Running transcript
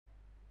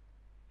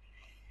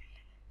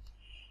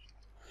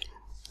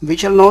We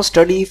shall now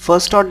study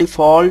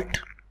FirstOrDefault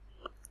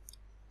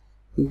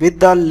with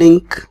the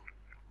link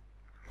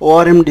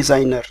ORM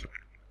Designer.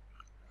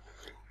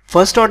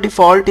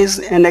 FirstOrDefault is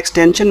an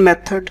extension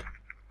method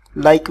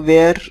like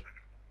where,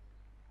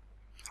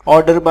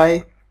 order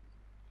by.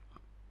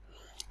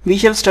 We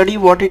shall study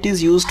what it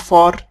is used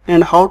for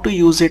and how to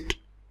use it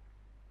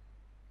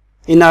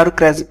in our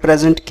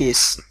present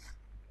case.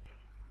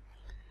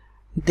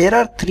 There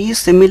are three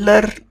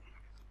similar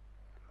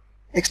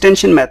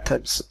extension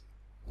methods.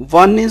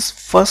 One is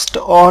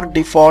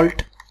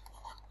FirstOrDefault,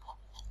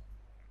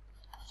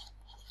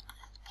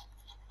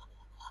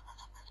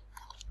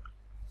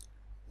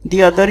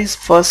 the other is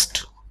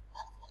first,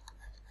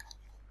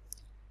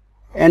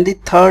 and the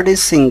third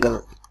is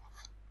single.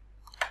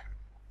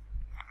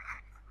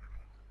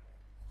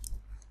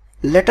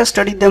 Let us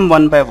study them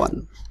one by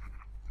one.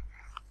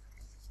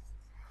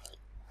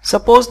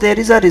 Suppose there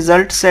is a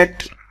result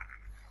set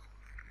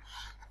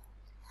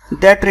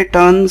that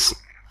returns,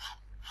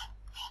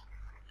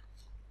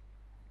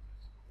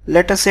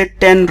 let us say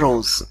 10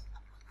 rows.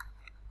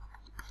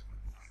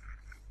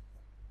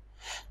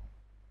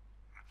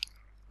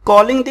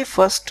 Calling the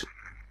first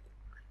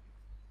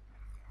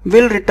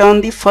will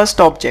return the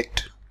first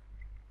object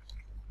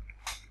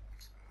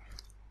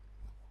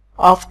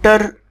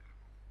after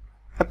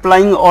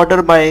applying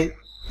order by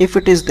if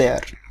it is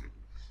there.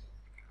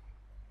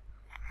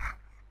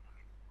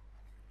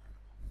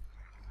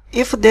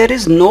 If there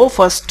is no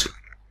first,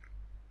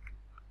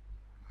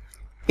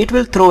 it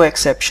will throw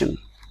exception.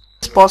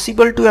 It's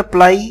possible to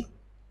apply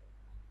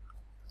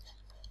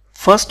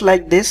first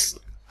like this.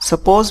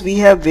 Suppose we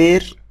have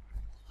where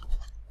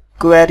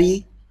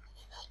query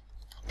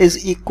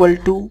is equal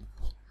to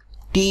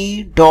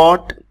t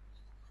dot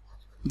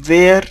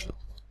where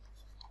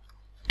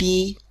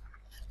t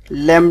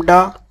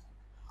lambda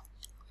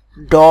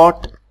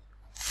dot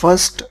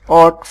first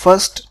or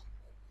first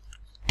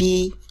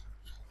t.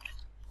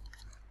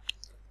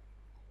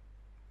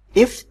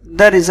 If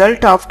the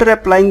result after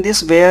applying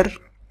this where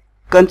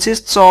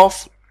consists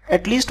of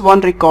at least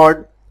one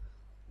record,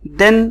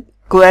 then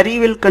query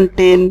will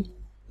contain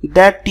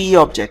that t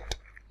object.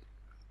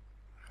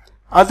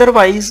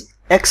 Otherwise,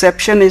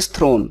 exception is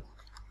thrown.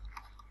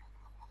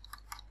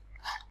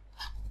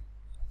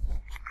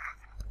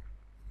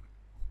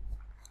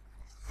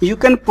 You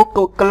can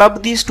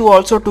club these two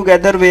also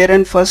together, where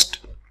and first,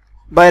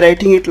 by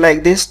writing it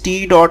like this: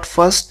 t dot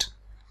first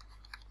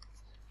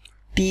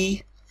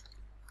t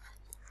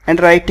and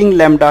writing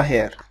lambda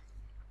here.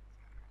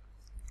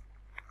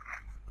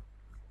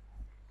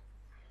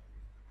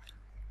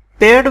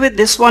 Paired with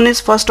this one is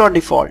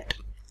FirstOrDefault.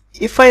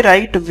 If I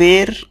write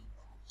where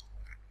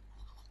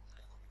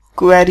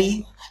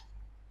query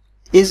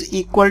is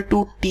equal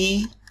to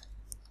t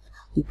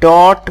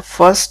dot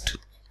first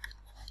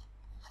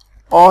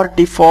or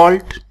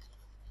default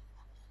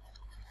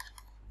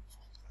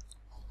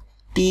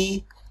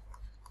t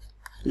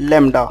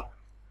lambda,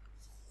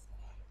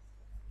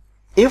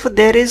 if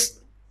there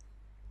is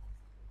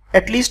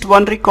at least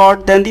one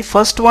record, then the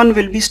first one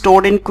will be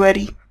stored in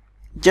query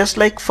just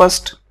like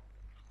first.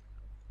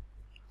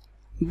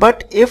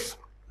 But if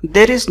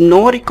there is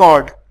no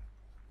record,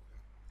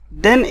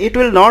 then it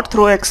will not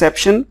throw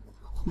exception,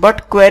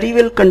 but query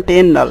will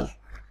contain null.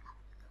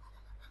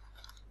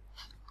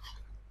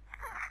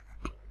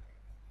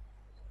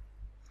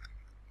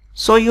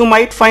 So you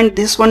might find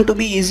this one to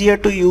be easier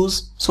to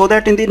use, so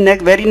that in the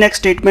very next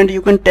statement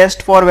you can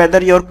test for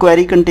whether your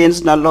query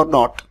contains null or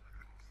not.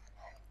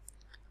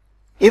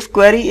 If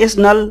query is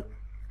null,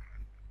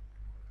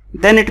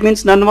 then it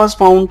means none was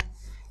found.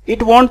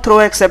 It won't throw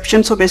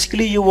exception, so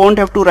basically you won't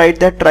have to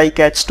write that try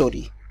catch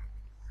story.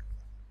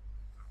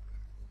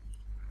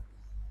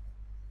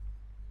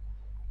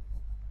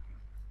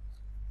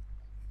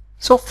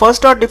 So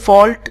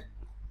FirstOrDefault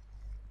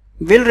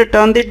will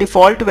return the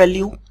default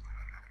value,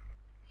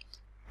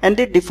 and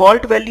the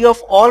default value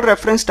of all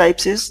reference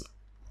types is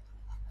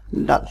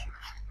null.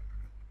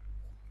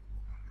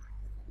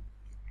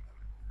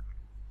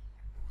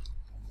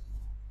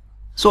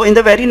 So in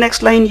the very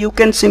next line you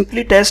can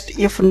simply test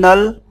if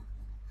null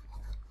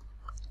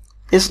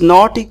is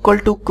not equal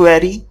to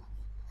query,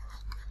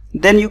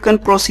 then you can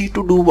proceed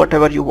to do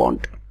whatever you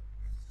want.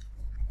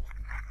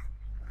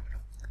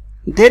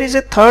 There is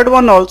a third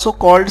one also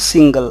called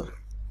single.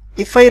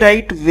 If I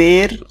write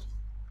where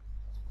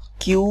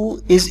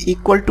q is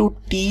equal to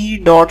t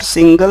dot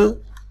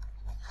single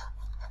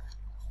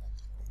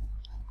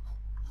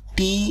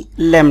t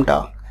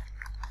lambda,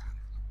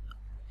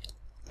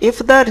 if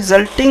the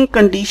resulting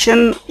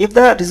condition, if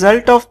the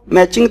result of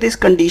matching this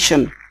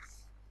condition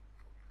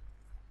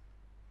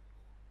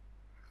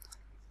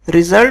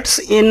results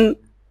in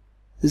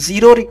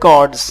 0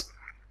 records,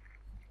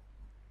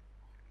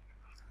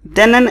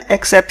 then an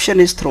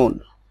exception is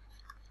thrown.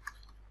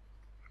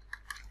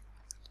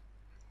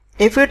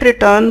 If it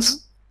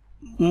returns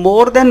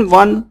more than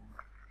 1,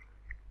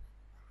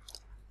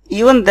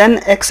 even then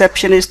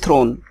exception is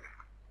thrown.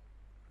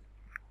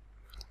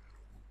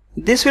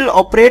 This will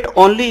operate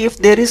only if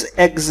there is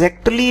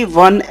exactly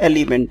one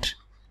element.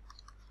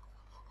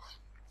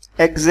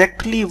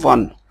 exactly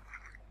 1.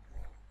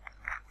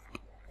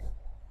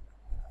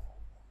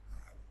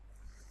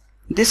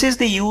 This is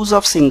the use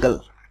of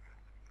single.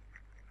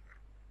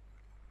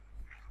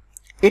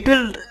 It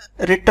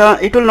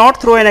will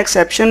not throw an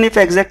exception if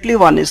exactly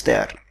 1 is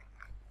there.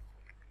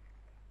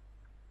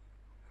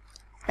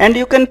 And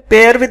you can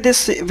pair with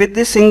this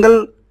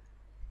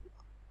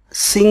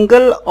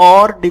single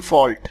or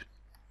default.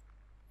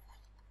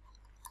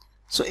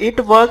 So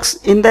it works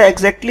in the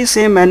exactly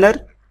same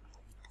manner.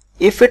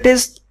 If it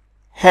is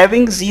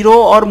having 0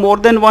 or more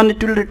than 1,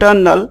 it will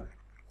return null,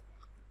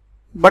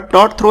 but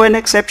not throw an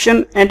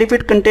exception, and if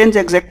it contains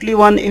exactly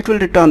 1, it will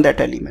return that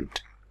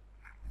element.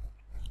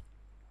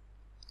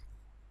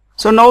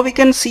 So now we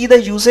can see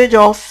the usage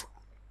of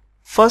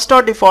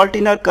FirstOrDefault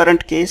in our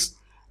current case.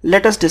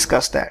 Let us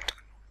discuss that.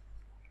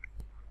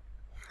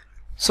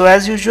 So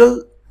as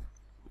usual,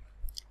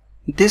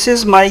 this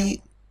is my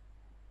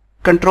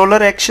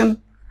controller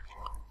action.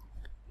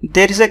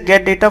 There is a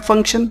getData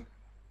function,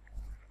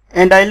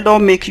 and I'll now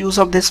make use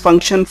of this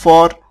function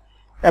for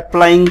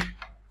applying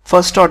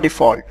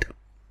FirstOrDefault.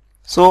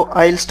 So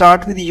I'll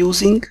start with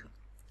using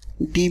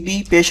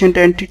db patient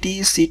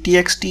entity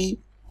ctxt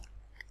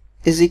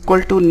is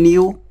equal to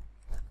new.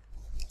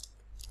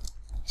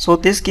 So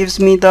this gives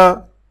me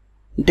the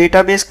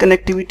database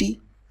connectivity.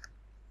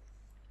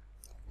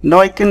 Now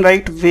I can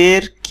write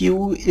where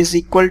q is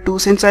equal to,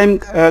 since I'm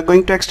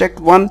going to extract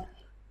 1,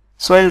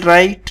 so I'll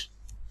write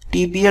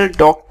tbl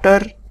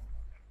doctor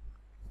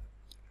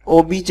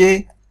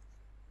obj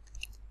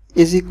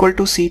is equal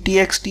to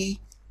ctxt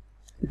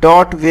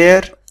dot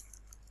where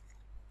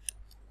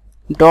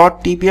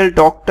dot tbl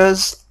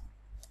doctors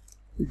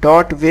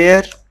dot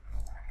where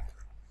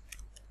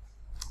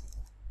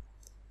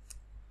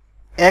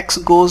x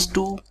goes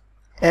to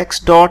x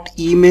dot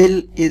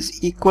email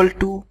is equal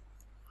to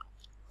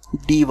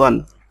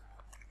d1.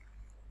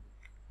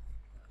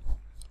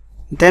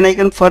 Then I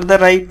can further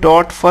write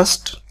dot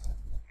first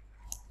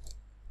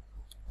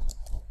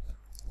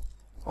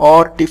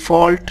or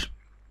default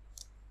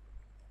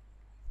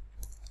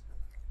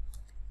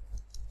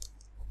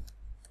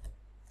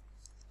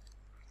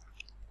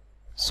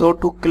so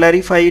to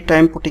clarify it, I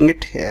am putting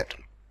it here.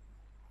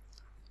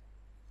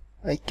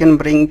 I can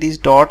bring these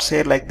dots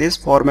here like this,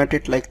 format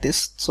it like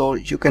this, so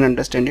you can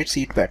understand it,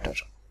 see it better.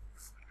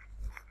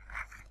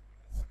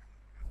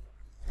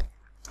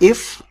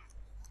 If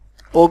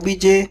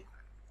obj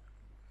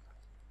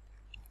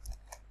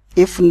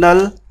if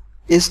null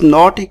is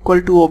not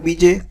equal to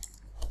obj,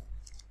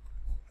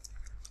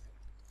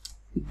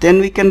 then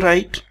we can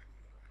write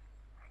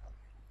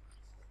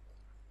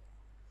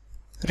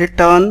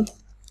return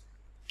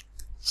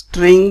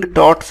string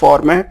dot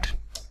format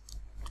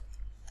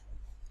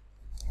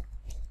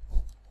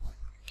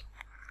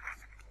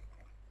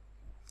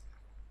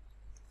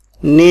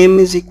name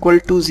is equal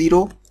to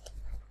 0,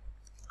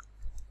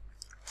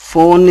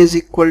 phone is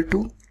equal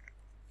to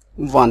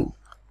 1,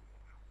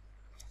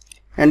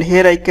 and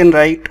here I can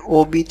write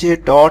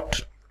obj dot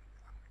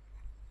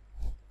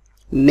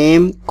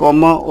name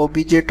comma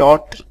obj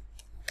dot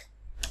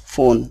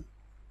phone,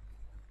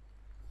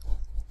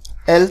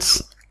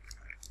 else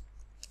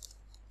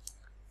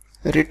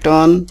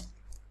return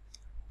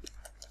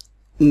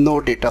no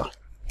data.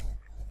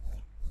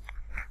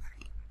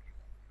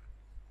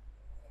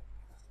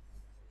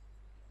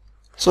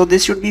 So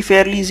this should be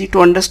fairly easy to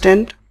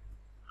understand.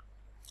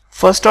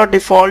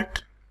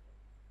 FirstOrDefault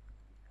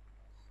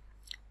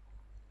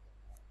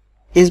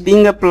is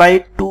being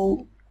applied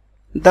to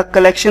the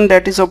collection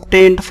that is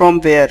obtained from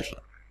where.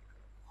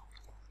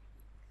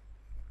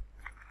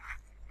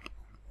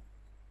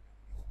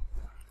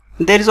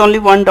 There is only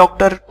one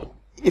doctor.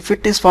 If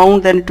it is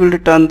found, then it will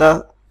return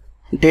the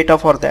data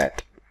for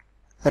that.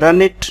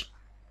 Run it.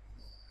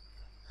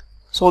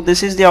 So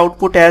this is the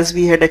output as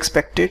we had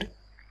expected.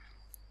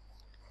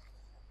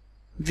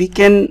 We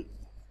can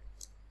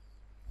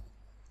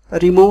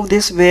remove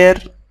this where,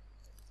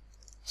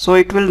 so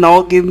it will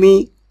now give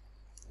me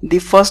the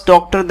first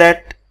doctor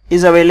that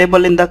is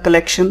available in the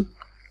collection,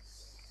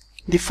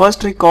 the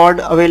first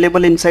record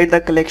available inside the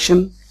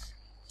collection.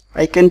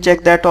 I can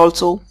check that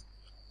also.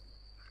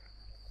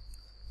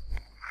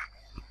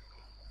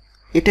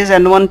 It is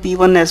N1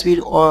 P1, as we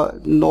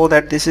know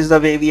that this is the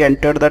way we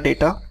enter the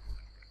data,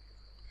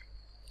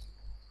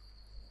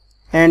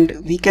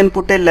 and we can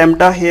put a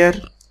lambda here.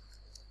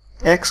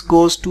 X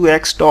goes to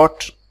x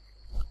dot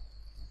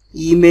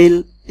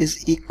email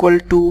is equal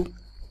to,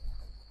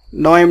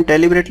 now I am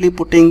deliberately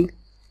putting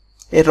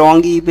a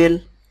wrong email.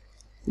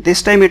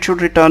 This time it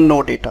should return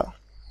no data.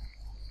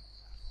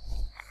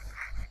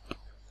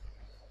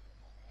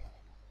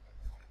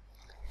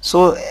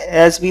 So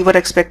as we were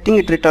expecting,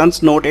 it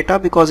returns no data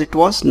because it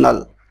was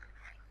null.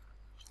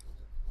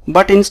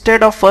 But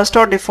instead of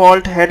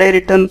FirstOrDefault, had I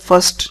written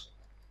first,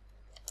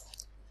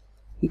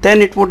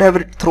 then it would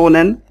have thrown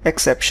an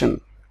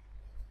exception.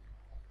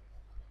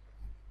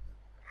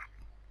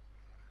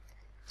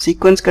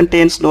 Sequence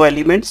contains no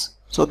elements,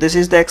 so this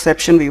is the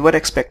exception we were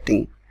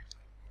expecting.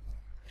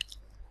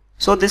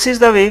 So this is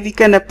the way we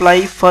can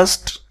apply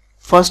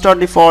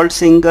FirstOrDefault,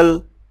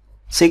 single,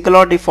 single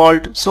or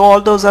default. So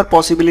all those are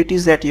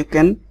possibilities that you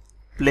can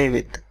play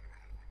with.